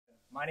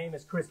My name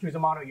is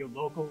Cusimano, your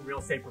local real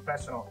estate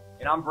professional.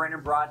 And I'm Brandon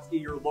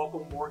Brodsky, your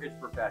local mortgage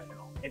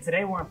professional. And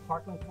today we're in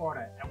Parkland,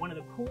 Florida, at one of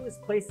the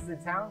coolest places in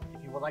town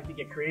if you would like to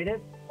get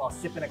creative while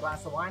sipping a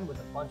glass of wine with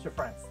a bunch of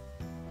friends.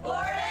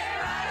 Board and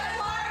Brush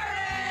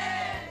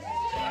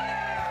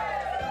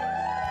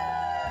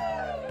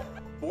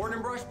Parkland! Board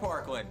and Brush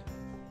Parkland.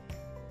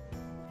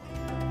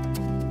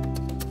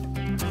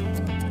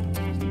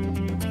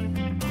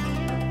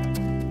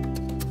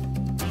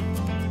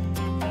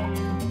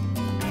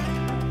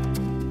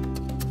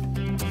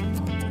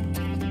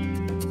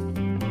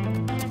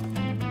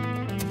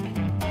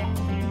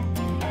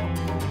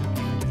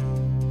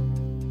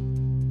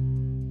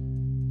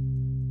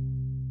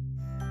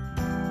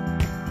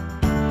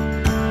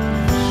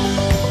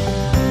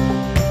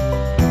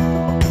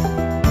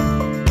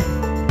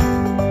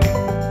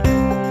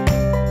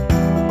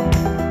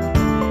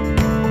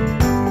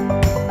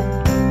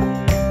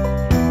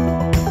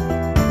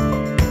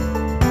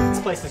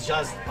 This place is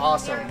just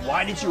awesome.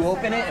 Why did you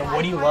open it and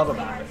what do you love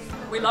about it?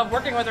 We love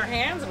working with our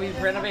hands. We've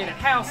renovated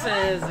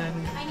houses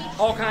and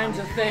all kinds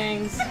of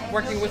things.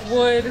 Working with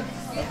wood,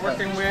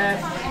 working with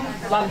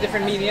a lot of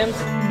different mediums.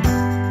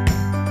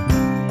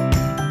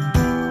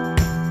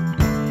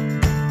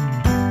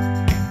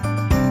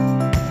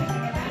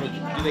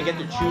 Do they get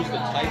to choose the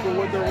type of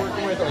wood they're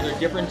working with? Are there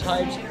different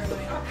types?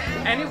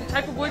 Any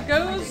type of wood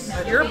goes.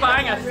 You're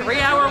buying a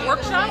 3-hour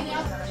workshop.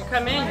 You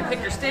come in, you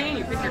pick your stain,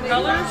 you pick your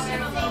colors,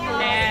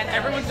 and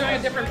everyone's doing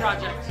a different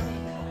project.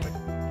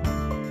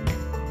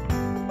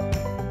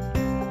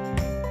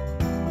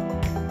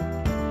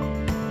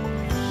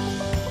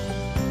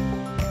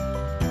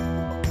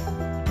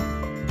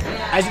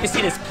 As you can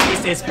see, this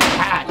place is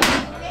packed.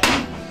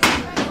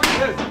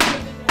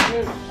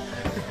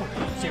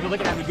 So if you're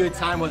looking to have a good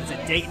time, whether it's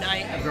a date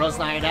night, a girls'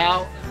 night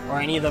out, or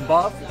any of the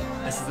above,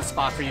 this is the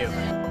spot for you.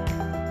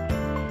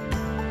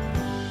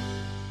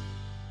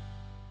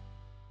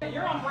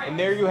 And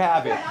there you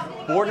have it,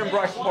 Board and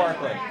Brush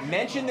Parkland.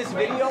 Mention this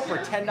video for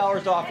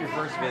 $10 off your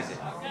first visit.